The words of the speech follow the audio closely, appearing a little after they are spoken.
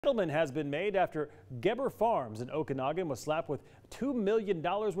Settlement has been made after Gebbers Farms in Okanogan was slapped with $2 million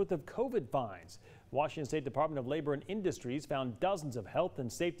worth of COVID fines. Washington State Department of Labor and Industries found dozens of health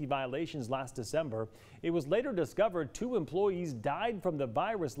and safety violations last December. It was later discovered 2 employees died from the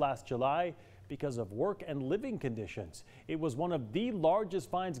virus last July because of work and living conditions. It was one of the largest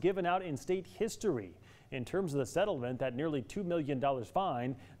fines given out in state history. In terms of the settlement, that nearly $2 million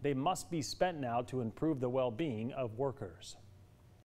fine, they must be spent now to improve the well-being of workers.